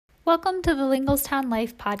Welcome to the Linglestown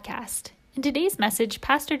Life podcast. In today's message,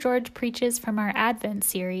 Pastor George preaches from our Advent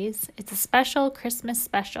series. It's a special Christmas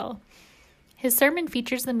special. His sermon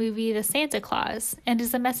features the movie The Santa Claus and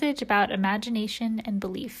is a message about imagination and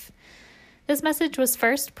belief. This message was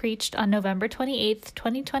first preached on November 28th,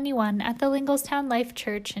 2021 at the Linglestown Life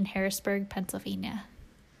Church in Harrisburg, Pennsylvania.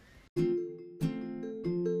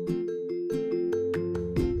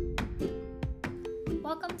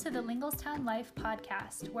 Welcome to the Linglestown Life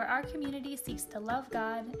podcast, where our community seeks to love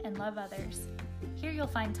God and love others. Here you'll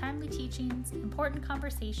find timely teachings, important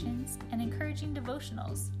conversations, and encouraging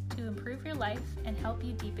devotionals to improve your life and help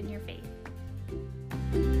you deepen your faith.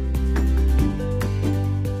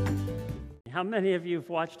 How many of you have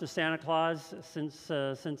watched a Santa Claus since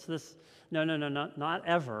this? No, not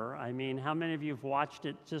ever. I mean, how many of you have watched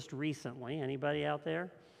it just recently? Anybody out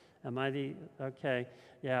there? Okay.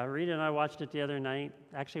 Yeah, Rita and I watched it the other night.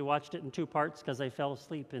 Actually watched it in two parts because I fell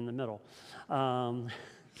asleep in the middle.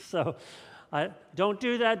 So I don't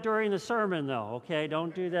do that during the sermon, though, okay?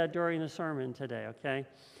 Don't do that during the sermon today, okay?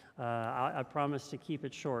 I promise to keep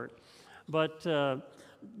it short. But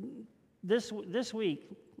this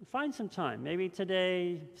week, find some time. Maybe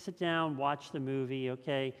today, sit down, watch the movie,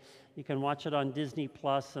 okay? You can watch it on Disney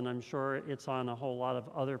Plus, and I'm sure it's on a whole lot of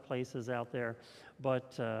other places out there.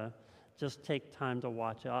 But just take time to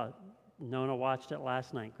watch it. Nona watched it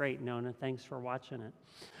last night. Great, Nona. Thanks for watching it.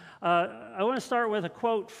 I want to start with a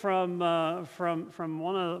quote from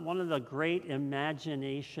one of the great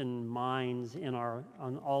imagination minds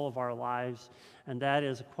on all of our lives, and that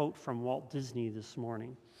is a quote from Walt Disney this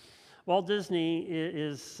morning. Walt Disney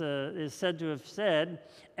is said to have said,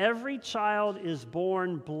 "Every child is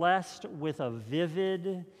born blessed with a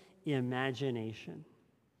vivid imagination."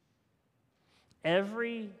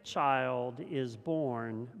 Every child is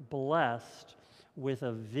born blessed with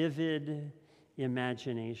a vivid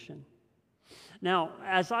imagination. Now,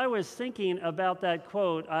 as I was thinking about that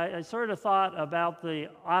quote, I sort of thought about the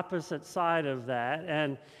opposite side of that.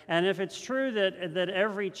 And if it's true that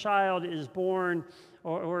every child is born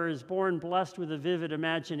or is born blessed with a vivid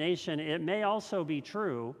imagination, it may also be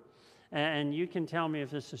true, and you can tell me if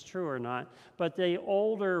this is true or not, but the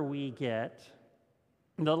older we get,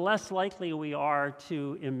 the less likely we are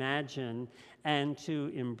to imagine and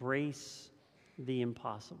to embrace the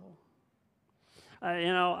impossible.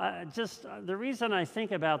 The reason I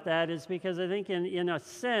think about that is because I think in a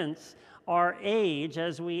sense, our age,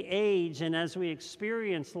 as we age and as we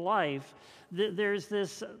experience life, there's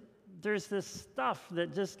this stuff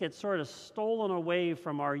that just gets sort of stolen away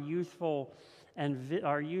from our youthful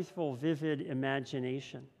vivid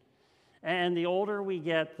imagination. And the older we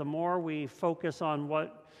get, the more we focus on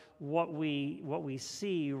what we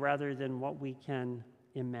see rather than what we can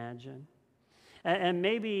imagine. And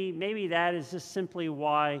maybe that is just simply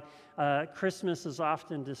why Christmas is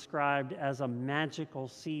often described as a magical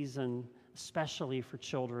season, especially for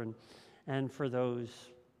children and for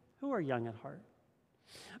those who are young at heart.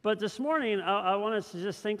 But this morning, I want us to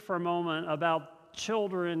just think for a moment about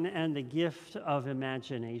children and the gift of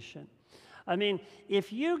imagination. I mean,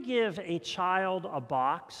 if you give a child a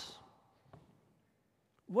box,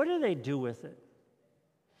 what do they do with it?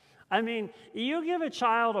 I mean, you give a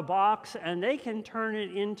child a box and they can turn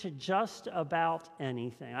it into just about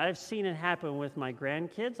anything. I've seen it happen with my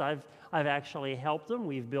grandkids. I've actually helped them.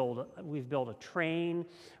 We've built a train,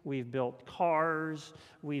 we've built cars,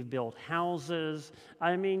 we've built houses.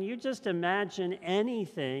 I mean, you just imagine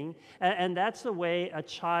anything, and that's the way a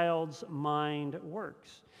child's mind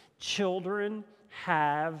works. Children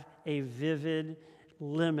have a vivid,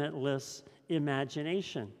 limitless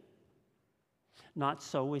imagination. Not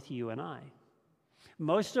so with you and I.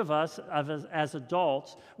 Most of us, as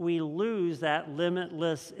adults, we lose that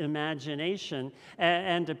limitless imagination.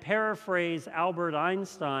 And to paraphrase Albert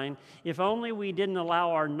Einstein, if only we didn't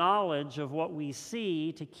allow our knowledge of what we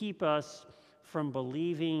see to keep us from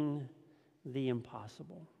believing the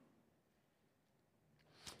impossible.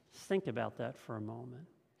 Think about that for a moment.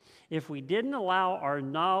 If we didn't allow our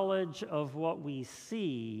knowledge of what we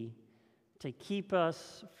see to keep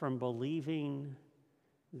us from believing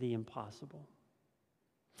the impossible.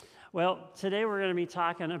 Well, today we're going to be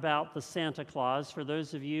talking about the Santa Claus. For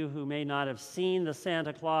those of you who may not have seen the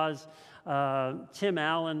Santa Claus, Tim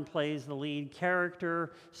Allen plays the lead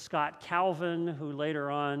character. Scott Calvin, who later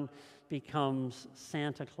on becomes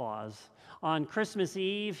Santa Claus. On Christmas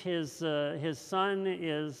Eve, his son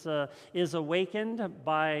is awakened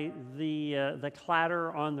by the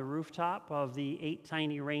clatter on the rooftop of the 8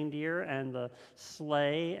 tiny reindeer and the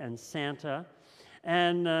sleigh and Santa.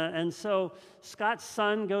 And so Scott's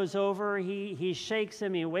son goes over, he shakes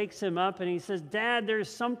him, he wakes him up, and he says, "Dad, there's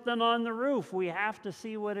something on the roof. We have to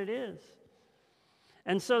see what it is."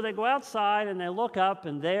 And so they go outside and they look up,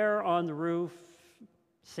 and there on the roof,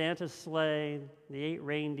 Santa's sleigh, the 8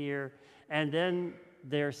 reindeer, and then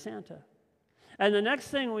there's Santa. And the next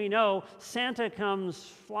thing we know, Santa comes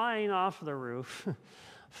flying off the roof,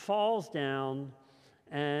 falls down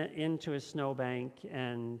into a snowbank,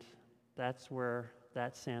 and that's where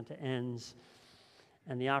that Santa ends.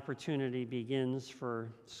 And the opportunity begins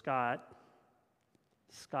for Scott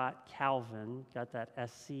Calvin, got that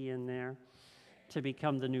SC in there, to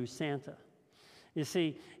become the new Santa. You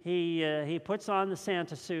see, he puts on the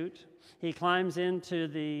Santa suit, he climbs into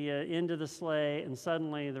the sleigh, and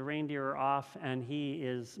suddenly the reindeer are off, and he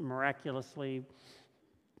is miraculously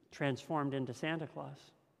transformed into Santa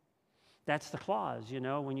Claus. That's the clause, you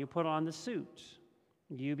know, when you put on the suit,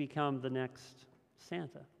 you become the next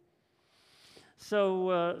Santa.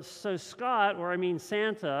 So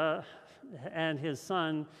Santa and his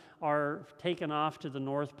son are taken off to the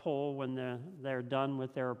North Pole when they're done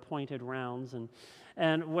with their appointed rounds.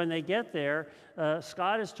 And when they get there,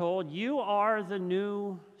 Scott is told, "You are the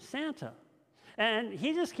new Santa." And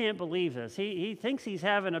he just can't believe this. He thinks he's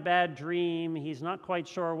having a bad dream. He's not quite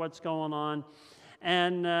sure what's going on.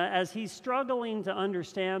 And as he's struggling to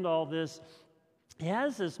understand all this, he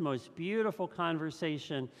has this most beautiful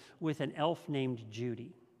conversation with an elf named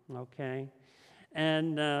Judy, okay?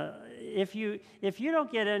 And if you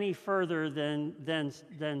don't get any further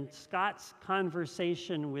than Scott's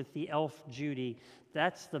conversation with the elf Judy,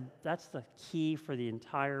 that's the key for the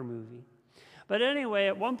entire movie. But anyway,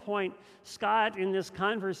 at one point, Scott, in this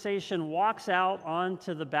conversation, walks out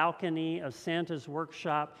onto the balcony of Santa's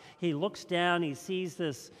workshop. He looks down. He sees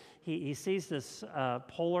this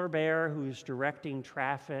polar bear who's directing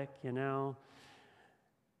traffic, you know,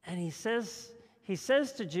 and he says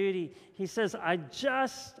to Judy, he says, I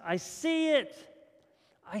see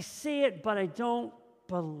it, but I don't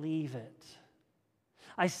believe it.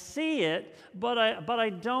 I see it, but I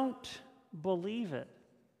don't believe it.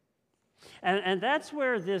 And that's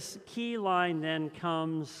where this key line then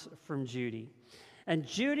comes from Judy. And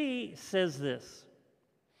Judy says this: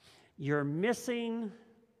 "You're missing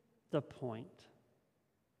the point.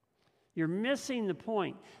 You're missing the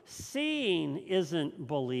point. Seeing isn't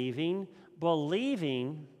believing.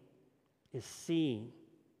 Believing is seeing.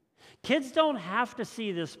 Kids don't have to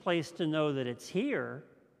see this place to know that it's here.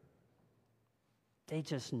 They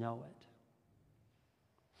just know it."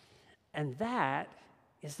 And that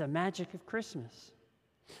is the magic of Christmas.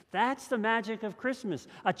 That's the magic of Christmas.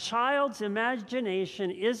 A child's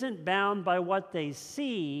imagination isn't bound by what they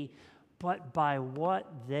see, but by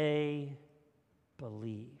what they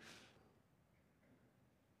believe.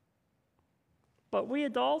 But we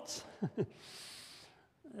adults,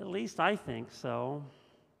 at least I think so,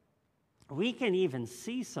 we can even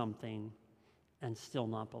see something and still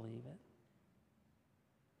not believe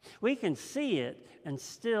it. We can see it and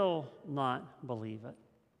still not believe it.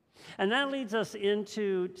 And that leads us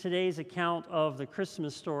into today's account of the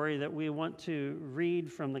Christmas story that we want to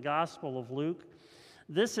read from the Gospel of Luke.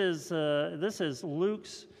 This is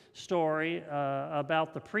Luke's story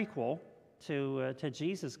about the prequel to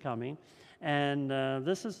Jesus coming. And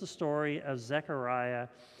this is the story of Zechariah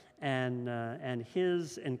and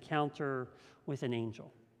his encounter with an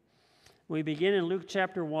angel. We begin in Luke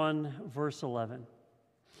chapter 1, verse 11.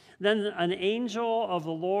 "Then an angel of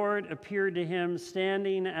the Lord appeared to him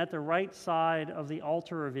standing at the right side of the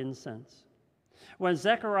altar of incense. When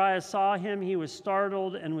Zechariah saw him, he was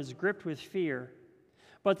startled and was gripped with fear.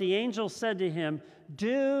 But the angel said to him,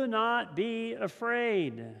 'Do not be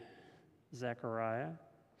afraid, Zechariah.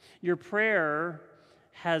 Your prayer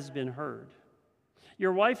has been heard.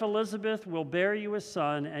 Your wife Elizabeth will bear you a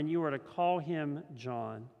son, and you are to call him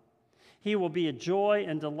John. He will be a joy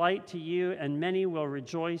and delight to you, and many will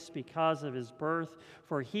rejoice because of his birth,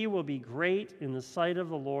 for he will be great in the sight of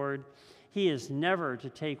the Lord. He is never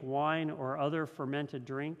to take wine or other fermented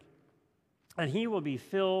drink, and he will be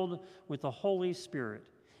filled with the Holy Spirit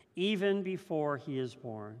even before he is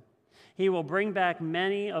born. He will bring back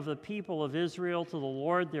many of the people of Israel to the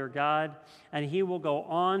Lord their God, and he will go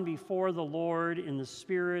on before the Lord in the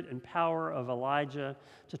spirit and power of Elijah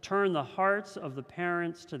to turn the hearts of the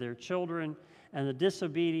parents to their children and the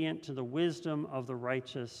disobedient to the wisdom of the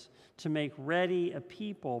righteous, to make ready a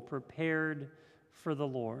people prepared for the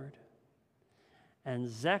Lord.' And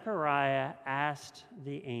Zechariah asked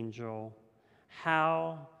the angel,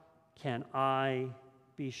 'How can I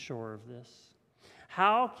be sure of this?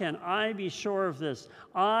 How can I be sure of this?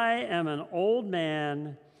 I am an old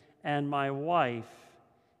man, and my wife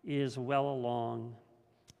is well along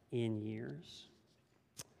in years.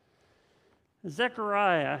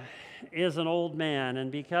 Zechariah is an old man,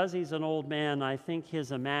 and because he's an old man, I think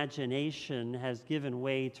his imagination has given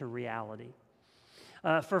way to reality.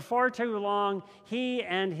 For far too long, he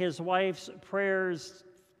and his wife's prayers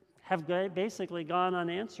have basically gone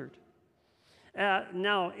unanswered.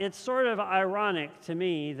 Now, it's sort of ironic to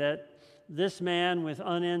me that this man with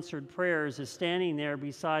unanswered prayers is standing there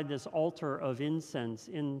beside this altar of incense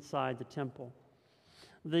inside the temple.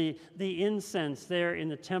 The incense there in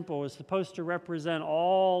the temple is supposed to represent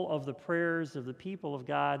all of the prayers of the people of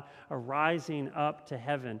God arising up to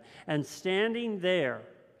heaven. And standing there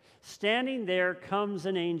comes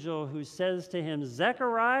an angel who says to him,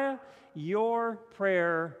 Zechariah, your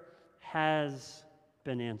prayer has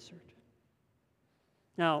been answered.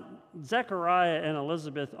 Now, Zechariah and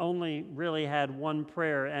Elizabeth only really had one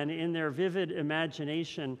prayer, and in their vivid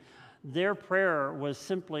imagination, their prayer was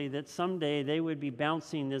simply that someday they would be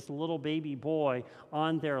bouncing this little baby boy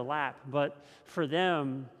on their lap. But for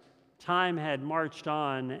them, time had marched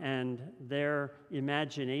on, and their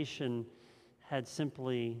imagination had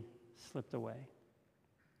simply slipped away.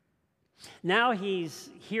 Now he's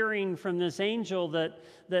hearing from this angel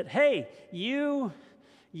that hey, you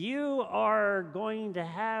are going to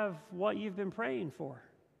have what you've been praying for.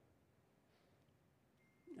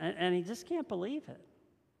 And he just can't believe it.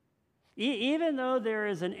 Even though there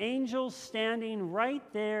is an angel standing right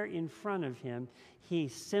there in front of him, he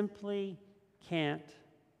simply can't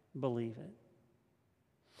believe it.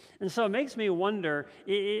 And so it makes me wonder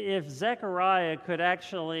if Zechariah could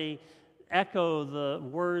actually echo the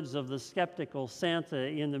words of the skeptical Santa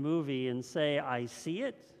in the movie and say, I see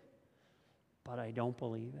it, but I don't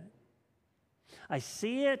believe it. I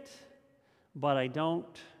see it, but I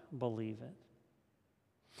don't believe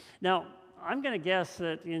it. Now, I'm going to guess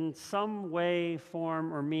that in some way,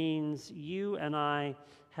 form, or means, you and I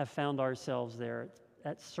have found ourselves there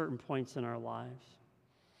at certain points in our lives.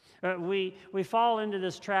 We fall into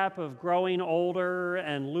this trap of growing older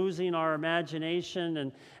and losing our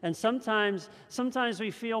imagination, and sometimes we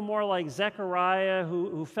feel more like Zechariah,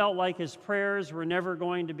 who felt like his prayers were never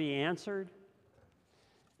going to be answered.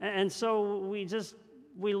 And so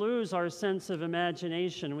we lose our sense of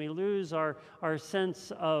imagination. We lose our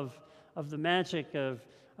sense of the magic of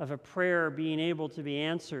a prayer being able to be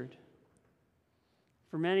answered.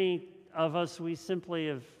 For many of us, we simply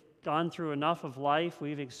have gone through enough of life.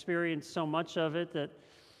 We've experienced so much of it that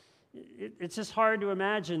it's just hard to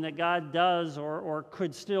imagine that God does or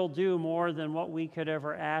could still do more than what we could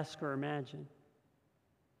ever ask or imagine.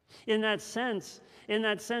 In that sense,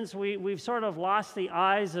 we've sort of lost the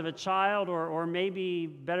eyes of a child, or maybe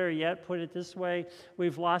better yet, put it this way,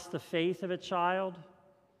 we've lost the faith of a child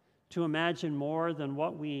to imagine more than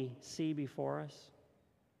what we see before us.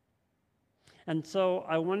 And so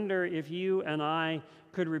I wonder if you and I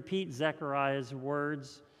could repeat Zechariah's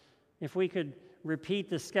words, if we could repeat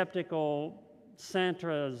the skeptical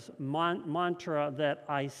Santa's mantra that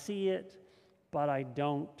I see it, but I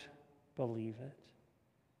don't believe it.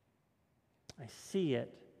 I see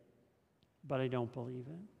it, but I don't believe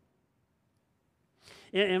it.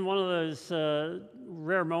 In one of those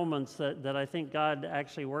rare moments that I think God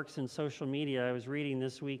actually works in social media, I was reading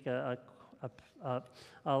this week a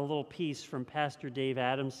little piece from Pastor Dave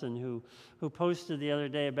Adamson, who posted the other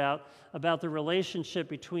day about the relationship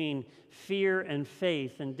between fear and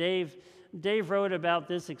faith. And Dave wrote about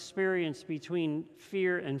this experience between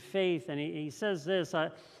fear and faith, and he says this,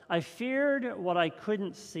 I feared what I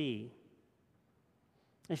couldn't see.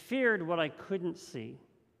 I feared what I couldn't see.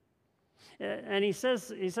 And he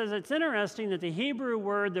says it's interesting that the Hebrew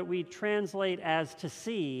word that we translate as to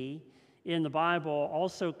see in the Bible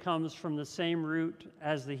also comes from the same root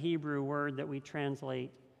as the Hebrew word that we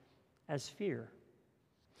translate as fear.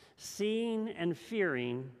 Seeing and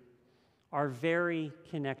fearing are very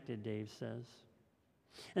connected, Dave says.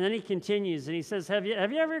 And then he continues and he says, have you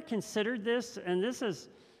ever considered this? And this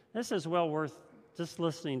is well worth just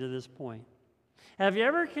listening to this point. Have you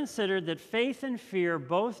ever considered that faith and fear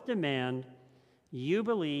both demand you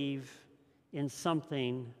believe in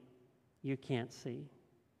something you can't see?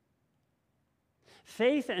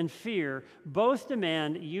 Faith and fear both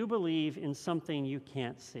demand you believe in something you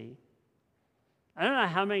can't see. I don't know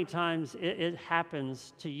how many times it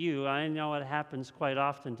happens to you. I know it happens quite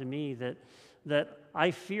often to me that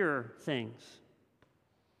I fear things.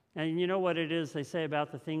 And you know what it is they say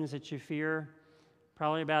about the things that you fear?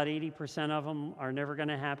 Probably about 80% of them are never going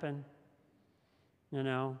to happen.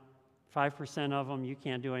 5% of them, you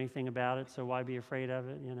can't do anything about it, so why be afraid of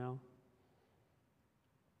it,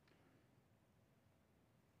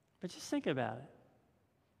 But just think about it.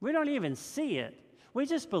 We don't even see it. We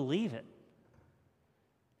just believe it.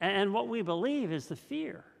 And what we believe is the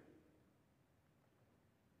fear.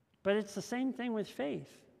 But it's the same thing with faith.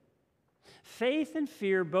 Faith and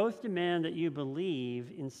fear both demand that you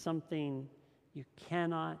believe in something you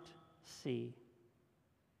cannot see.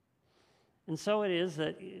 And so it is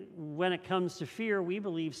that when it comes to fear, we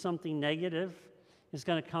believe something negative is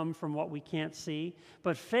going to come from what we can't see.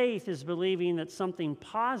 But faith is believing that something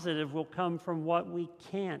positive will come from what we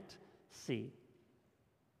can't see.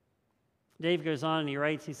 Dave goes on and he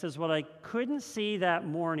writes, he says, "What I couldn't see that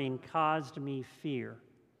morning caused me fear.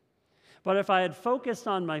 But if I had focused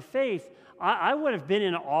on my faith, I would have been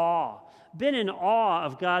in awe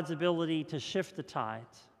of God's ability to shift the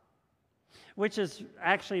tides," which is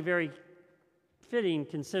actually very fitting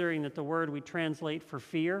considering that the word we translate for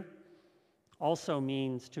fear also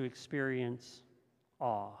means to experience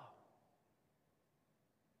awe.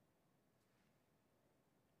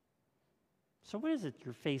 So what is it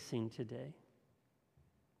you're facing today?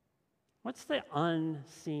 What's the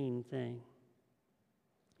unseen thing?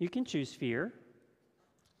 You can choose fear,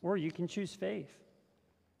 or you can choose faith.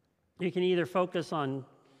 You can either focus on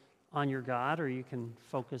your God, or you can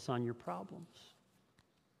focus on your problems.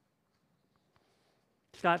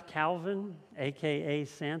 Scott Calvin, a.k.a.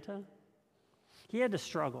 Santa, he had to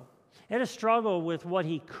struggle. He had to struggle with what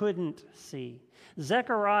he couldn't see.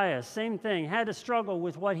 Zechariah, same thing, had to struggle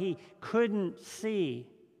with what he couldn't see.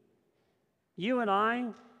 You and I,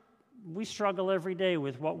 we struggle every day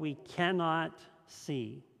with what we cannot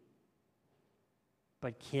see.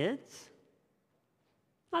 But kids,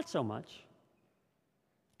 not so much.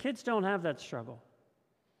 Kids don't have that struggle.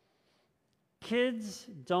 Kids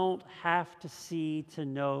don't have to see to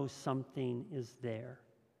know something is there.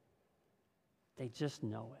 They just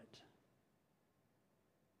know it.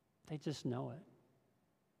 They just know it.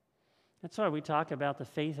 That's why we talk about the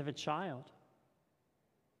faith of a child.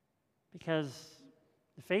 Because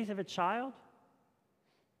the faith of a child,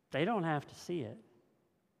 they don't have to see it.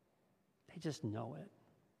 They just know it.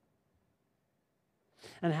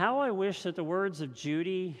 And how I wish that the words of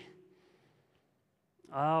Judy,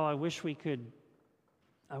 I wish we could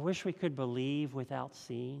believe without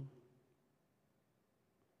seeing.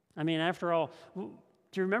 I mean, after all, do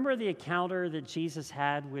you remember the encounter that Jesus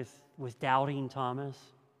had with doubting Thomas?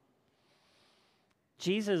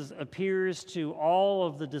 Jesus appears to all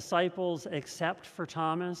of the disciples except for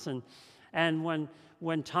Thomas, and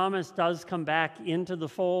when Thomas does come back into the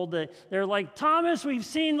fold, they're like, "Thomas, we've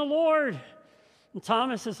seen the Lord." And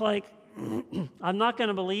Thomas is like, "I'm not going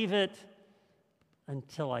to believe it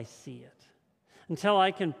until I see it, until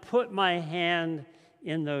I can put my hand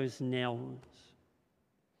in those nail wounds."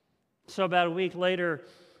 So about a week later,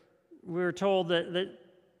 we were told that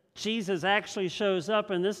Jesus actually shows up,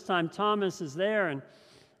 and this time Thomas is there,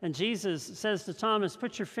 and Jesus says to Thomas,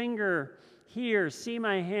 "Put your finger here, see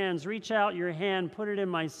my hands, reach out your hand, put it in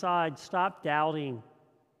my side, stop doubting.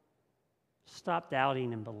 Stop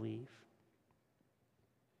doubting and believe."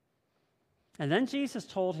 And then Jesus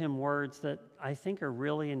told him words that I think are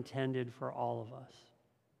really intended for all of us.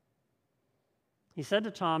 He said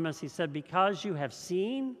to Thomas, he said, "Because you have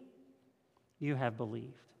seen, you have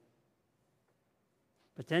believed."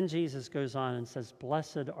 But then Jesus goes on and says,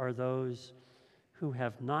 "Blessed are those who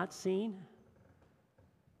have not seen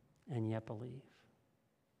and yet believe."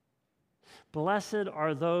 Blessed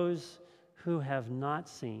are those who have not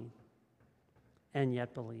seen and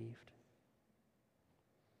yet believed.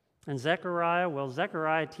 And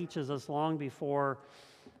Zechariah teaches us long before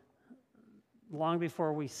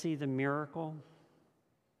we see the miracle,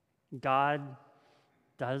 God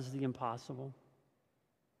does the impossible.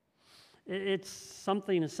 It's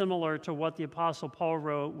something similar to what the Apostle Paul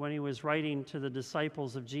wrote when he was writing to the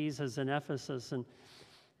disciples of Jesus in Ephesus. And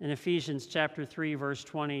in Ephesians chapter 3, verse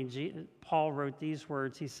 20, Paul wrote these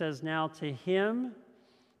words. He says, "Now to him,"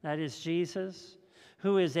 that is Jesus,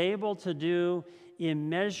 "who is able to do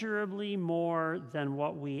immeasurably more than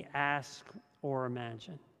what we ask or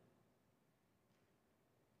imagine."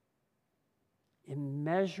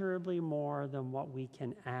 Immeasurably more than what we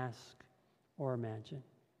can ask or imagine.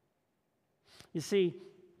 You see,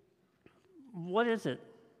 what is it?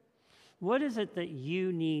 What is it that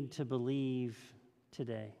you need to believe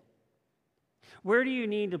today? Where do you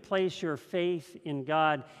need to place your faith in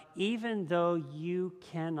God, even though you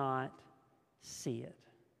cannot see it?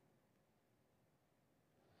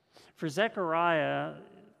 For Zechariah,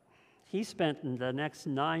 he spent the next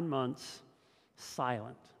 9 months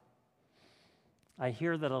silent. I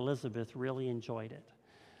hear that Elizabeth really enjoyed it.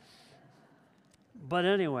 But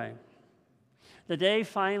anyway, the day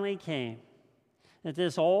finally came. that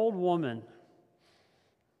this old woman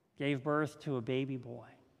gave birth to a baby boy.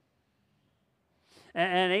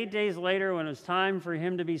 And 8 days later, when it was time for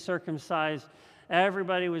him to be circumcised,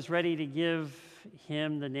 everybody was ready to give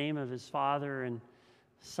him the name of his father, and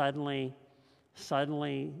suddenly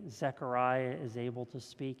Zechariah is able to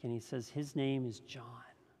speak, and he says his name is John.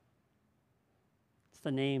 It's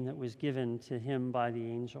the name that was given to him by the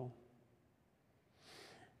angel.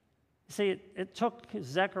 See, it took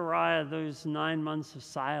Zechariah those 9 months of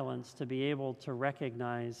silence to be able to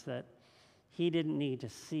recognize that he didn't need to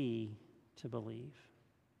see to believe.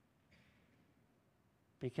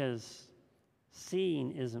 Because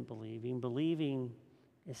seeing isn't believing, believing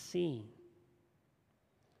is seeing.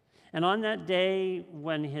 And on that day,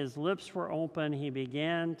 when his lips were open, he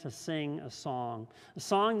began to sing a song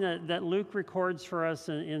that Luke records for us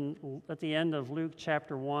at the end of Luke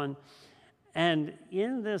chapter 1. And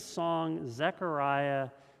in this song, Zechariah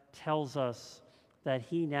tells us that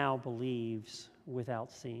he now believes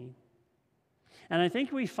without seeing. And I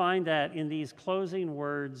think we find that in these closing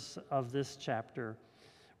words of this chapter,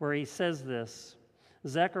 where he says this,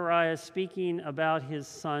 Zechariah speaking about his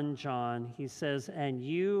son John, he says, "And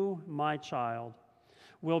you, my child,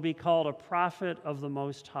 will be called a prophet of the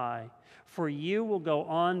Most High, for you will go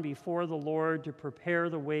on before the Lord to prepare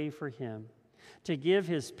the way for him, to give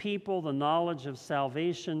his people the knowledge of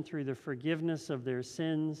salvation through the forgiveness of their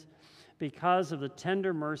sins, because of the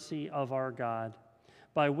tender mercy of our God,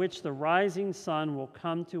 by which the rising sun will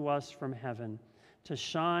come to us from heaven, to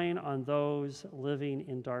shine on those living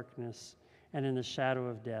in darkness and in the shadow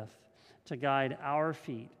of death, to guide our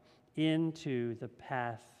feet into the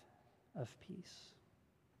path of peace."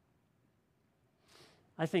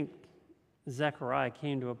 I think Zechariah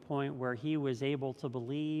came to a point where he was able to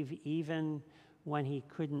believe even when he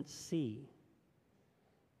couldn't see.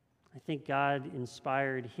 I think God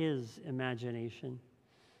inspired his imagination,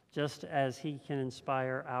 just as he can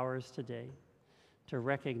inspire ours today, to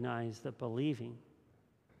recognize that believing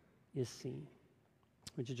is seeing.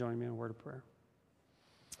 Would you join me in a word of prayer?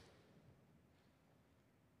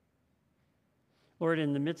 Lord,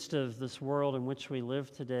 in the midst of this world in which we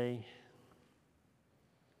live today,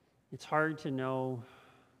 it's hard to know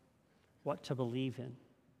what to believe in.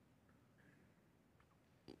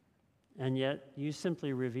 And yet, you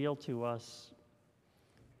simply reveal to us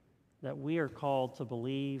that we are called to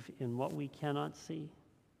believe in what we cannot see.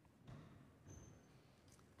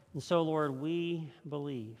 And so, Lord, we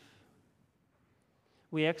believe.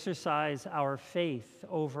 We exercise our faith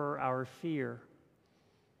over our fear.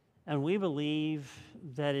 And we believe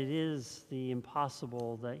that it is the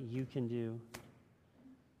impossible that you can do,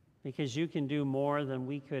 because you can do more than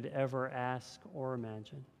we could ever ask or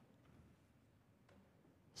imagine.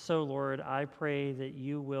 So, Lord, I pray that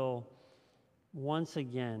you will once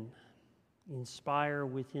again inspire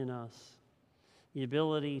within us the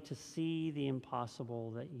ability to see the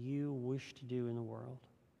impossible that you wish to do in the world.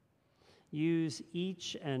 Use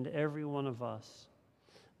each and every one of us,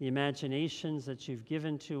 the imaginations that you've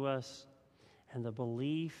given to us, and the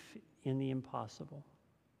belief in the impossible,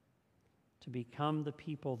 to become the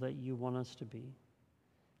people that you want us to be,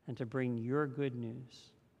 and to bring your good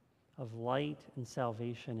news of light and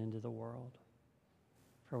salvation into the world.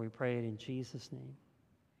 For we pray it in Jesus' name.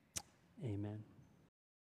 Amen.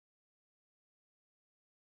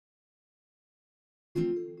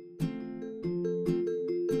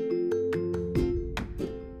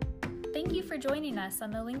 Thank you for joining us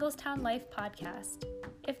on the Linglestown Life podcast.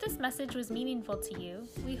 If this message was meaningful to you,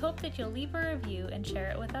 we hope that you'll leave a review and share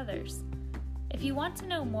it with others. If you want to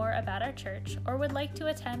know more about our church or would like to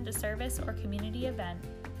attend a service or community event,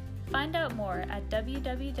 find out more at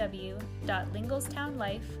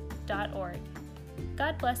www.linglestownlife.org.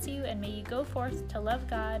 God bless you, and may you go forth to love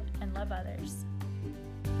God and love others.